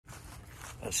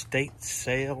estate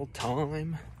sale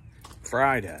time,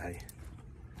 Friday,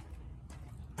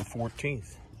 the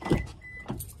 14th.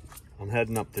 I'm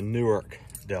heading up to Newark,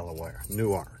 Delaware.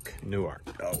 Newark,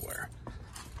 Delaware.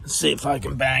 Let's see if I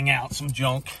can bang out some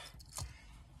junk.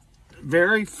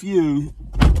 Very few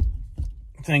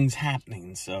things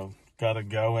happening, so gotta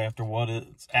go after what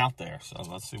is out there. So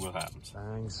let's see what happens.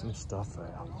 Bang some stuff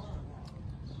out.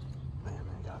 Man,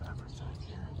 they got everything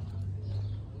here.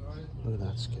 Look at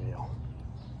that scale.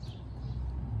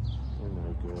 They're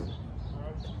no good.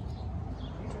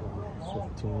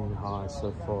 15 high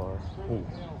so far. Ooh.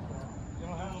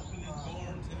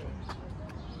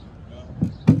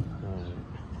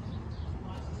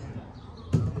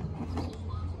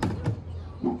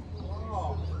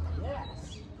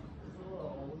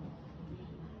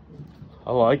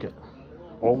 I like it.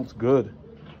 Old's good.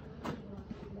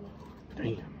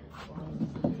 Damn.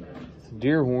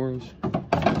 Deer horns.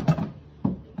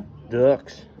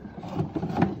 Ducks.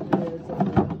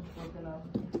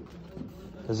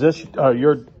 Is this are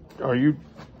you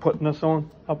putting this on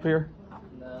up here?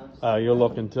 No. You're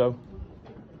looking too.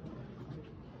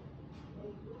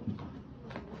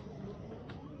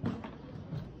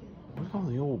 Where's all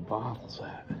the old bottles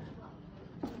at?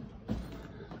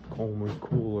 Coleman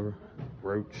cooler,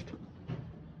 roached.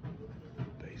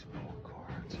 Baseball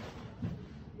cards.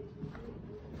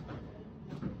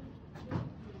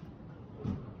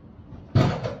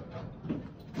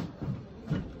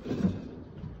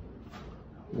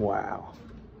 Wow.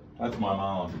 That's my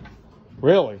mom.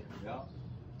 Really? Yeah.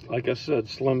 Like I said,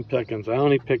 slim pickings. I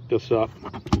only picked this up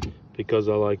because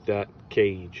I like that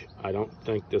cage. I don't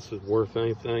think this is worth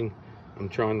anything. I'm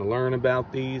trying to learn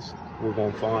about these. We're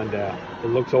going to find out. It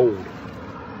looks old.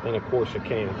 And of course it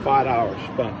can.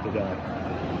 $5 spent today.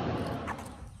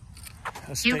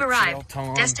 You've arrived.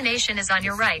 Destination is on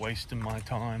your right. Wasting my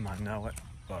time, I know it,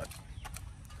 but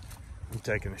I'm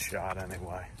taking a shot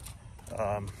anyway.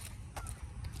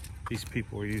 These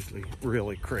people are usually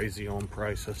really crazy on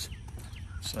prices.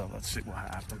 So let's see what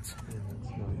happens. And that's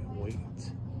my weight.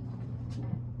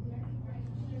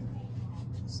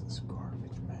 This is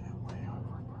garbage, man. Way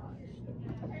overpriced.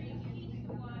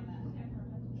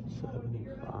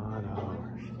 $75.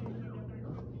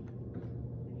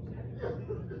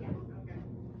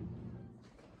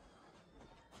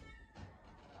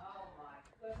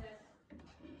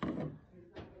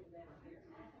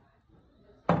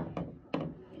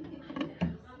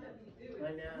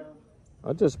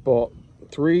 I just bought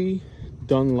 3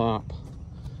 Dunlop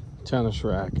tennis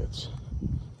rackets.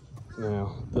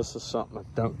 Now, this is something I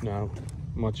don't know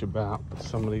much about, but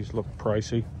some of these look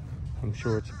pricey. I'm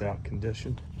sure it's about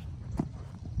condition.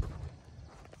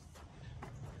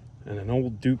 And an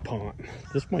old DuPont.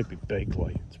 This might be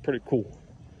Bakelite. It's pretty cool.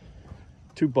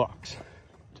 $2.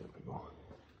 Typical.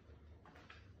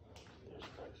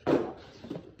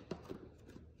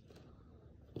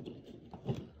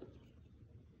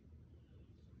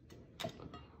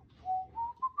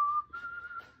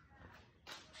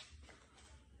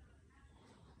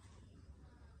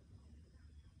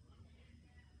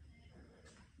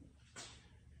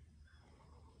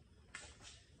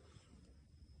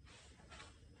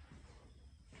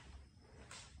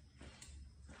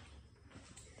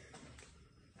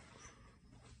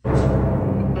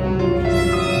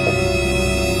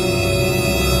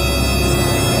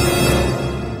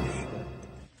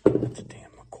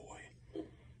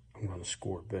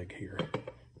 Score big here.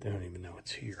 They don't even know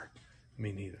it's here.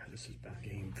 Me neither. This is about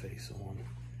game face on.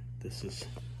 That's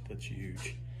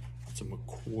huge. It's a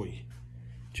McCoy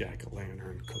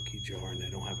jack-o'-lantern cookie jar, and they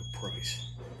don't have a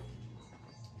price.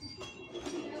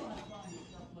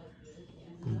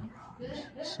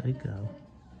 Say go.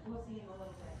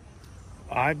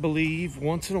 I believe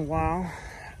once in a while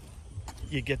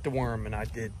you get the worm, and I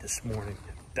did this morning.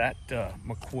 That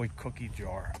McCoy cookie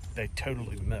jar, they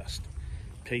totally missed.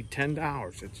 Paid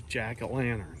 $10. It's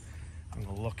jack-o'-lantern. I'm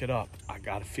gonna look it up. I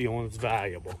got a feeling it's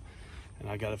valuable, and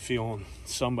I got a feeling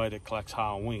somebody that collects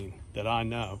Halloween that I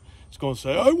know is gonna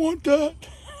say, I want that.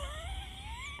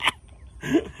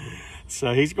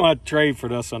 So he's gonna have to trade for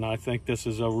this, and I think this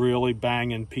is a really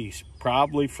banging piece,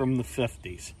 probably from the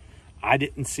 50s. I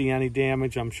didn't see any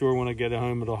damage. I'm sure when I get it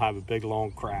home it'll have a big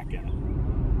long crack in it.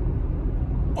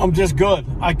 I'm just good.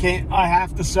 I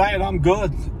have to say it, I'm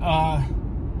good.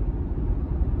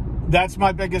 That's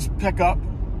my biggest pickup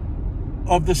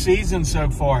of the season so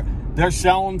far. They're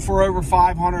selling for over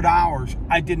 $500.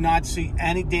 I did not see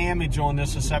any damage on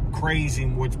this except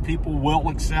crazing, which people will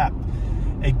accept.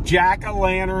 A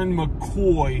jack-o'-lantern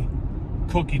McCoy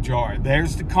cookie jar.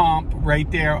 There's the comp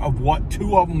right there of what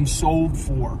 2 of them sold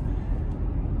for.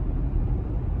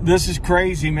 This is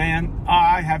crazy, man.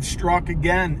 high have struck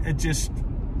again. It just,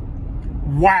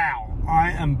 wow,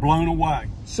 I am blown away.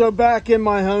 So back in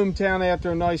my hometown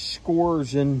after nice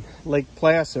scores in Lake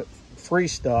Placid, free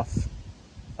stuff.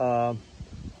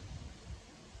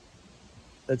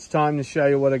 It's time to show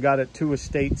you what I got at 2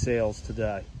 estate sales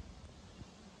today.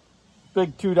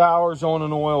 Big $2 on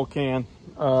an oil can.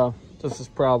 This is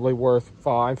probably worth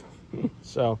 $5.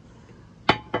 So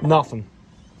nothing,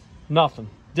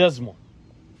 dismal.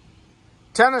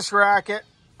 Tennis racket.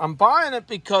 I'm buying it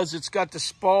because it's got the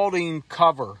Spalding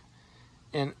cover,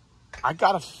 and I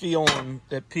got a feeling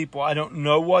that people, I don't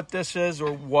know what this is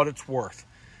or what it's worth,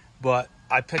 but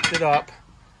I picked it up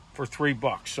for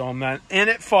 $3. So I'm in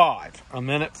at 5. I'm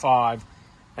in at 5,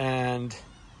 and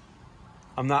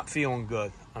I'm not feeling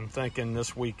good. I'm thinking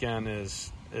this weekend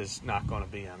is not going to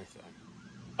be anything.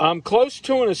 I'm close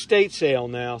to an estate sale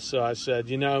now, so I said,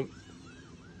 you know,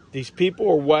 these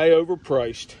people are way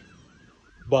overpriced,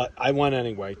 but I went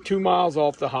anyway. 2 miles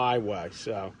off the highway,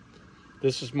 so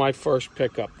this is my first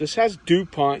pickup. This has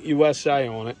DuPont USA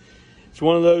on it. It's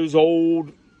one of those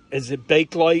old, is it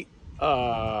Bakelite?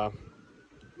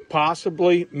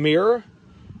 Possibly mirror.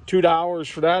 $2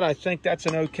 for that. I think that's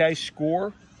an okay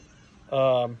score.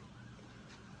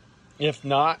 If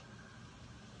not,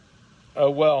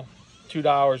 oh well,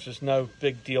 $2 is no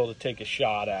big deal to take a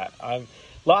shot at. A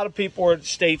lot of people are at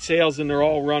estate sales and they're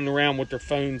all running around with their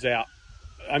phones out.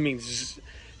 I mean, just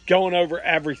going over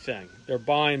everything. They're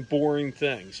buying boring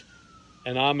things.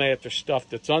 And I'm after stuff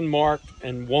that's unmarked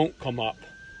and won't come up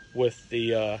with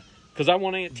the, because I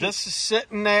want to. This is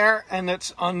sitting there and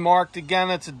it's unmarked again.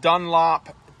 It's a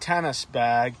Dunlop tennis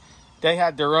bag. They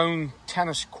had their own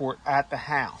tennis court at the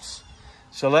house.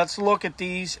 So let's look at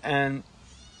these, and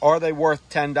are they worth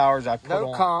 $10 I put on?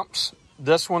 No comps.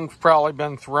 This one's probably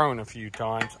been thrown a few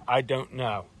times. I don't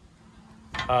know.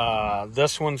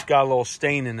 This one's got a little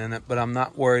staining in it, but I'm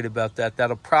not worried about that.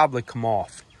 That'll probably come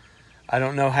off. I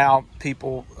don't know how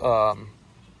people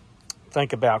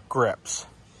think about grips.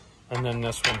 And then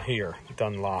this one here,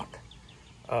 Dunlop.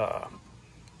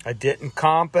 I didn't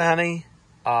comp any.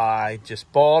 I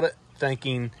just bought it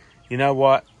thinking, you know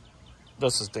what?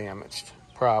 This is damaged,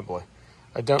 probably.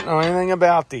 I don't know anything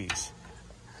about these.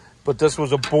 But this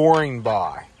was a boring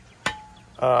buy.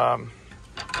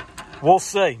 We'll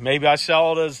see. Maybe I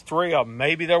sell it as 3 of them.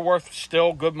 Maybe they're worth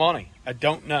still good money. I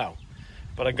don't know.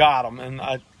 But I got them. And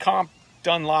I comped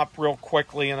Dunlop real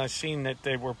quickly, and I seen that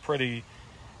they were pretty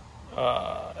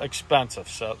expensive.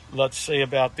 So let's see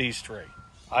about these 3.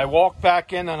 I walk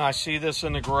back in, and I see this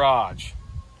in the garage.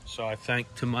 So I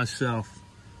think to myself,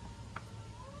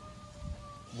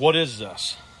 what is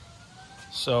this?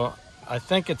 So I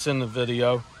think it's in the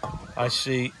video. I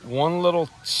see one little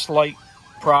slight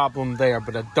problem there,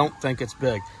 but I don't think it's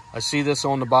big. I see this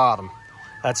on the bottom.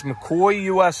 That's McCoy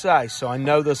USA, so I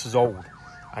know this is old.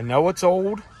 I know it's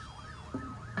old,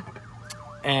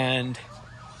 and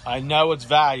I know it's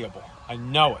valuable. I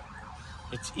know it.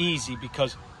 It's easy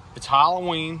because it's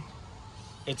Halloween.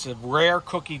 It's a rare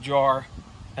cookie jar,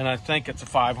 and I think it's a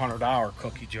 $500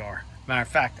 cookie jar. Matter of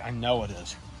fact, I know it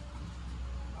is.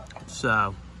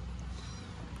 So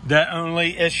the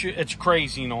only issue, it's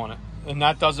crazing on it. And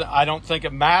that doesn't, I don't think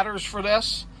it matters for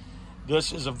this.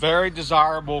 This is a very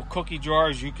desirable cookie jar,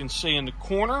 as you can see in the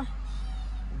corner.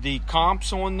 The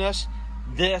comps on this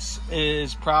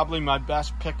is probably my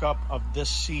best pickup of this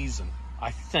season,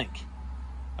 I think.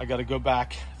 I got to go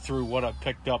back through what I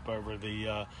picked up over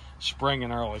the spring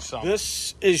and early summer.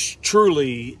 This is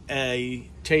truly a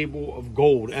table of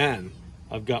gold, and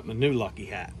I've got my new lucky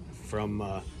hat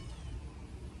from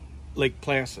Lake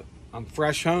Placid. I'm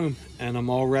fresh home, and I'm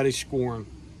already scoring,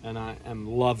 and I am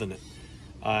loving it.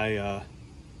 I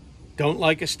don't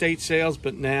like estate sales,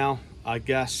 but now I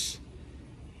guess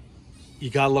you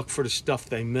got to look for the stuff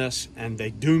they miss, and they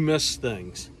do miss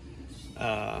things.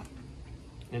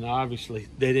 And obviously,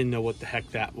 they didn't know what the heck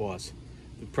that was.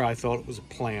 They probably thought it was a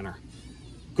planter.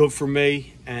 Good for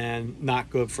me and not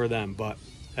good for them, but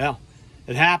hell,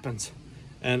 it happens.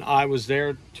 And I was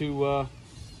there to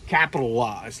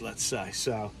capitalize, let's say.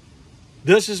 So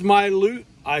this is my loot.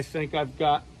 I think I've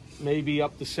got maybe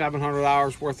up to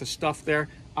 $700 worth of stuff there.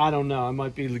 I don't know. I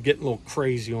might be getting a little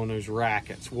crazy on those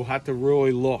rackets. We'll have to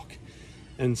really look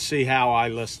and see how I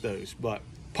list those, but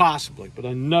possibly. But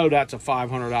I know that's a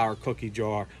 $500 cookie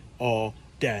jar all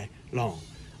day long.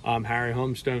 I'm Harry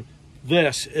Homestone.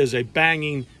 This is a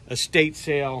banging estate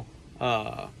sale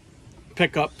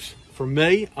pickups for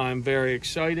me. I'm very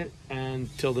excited.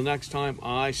 And till the next time,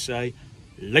 I say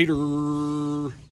later.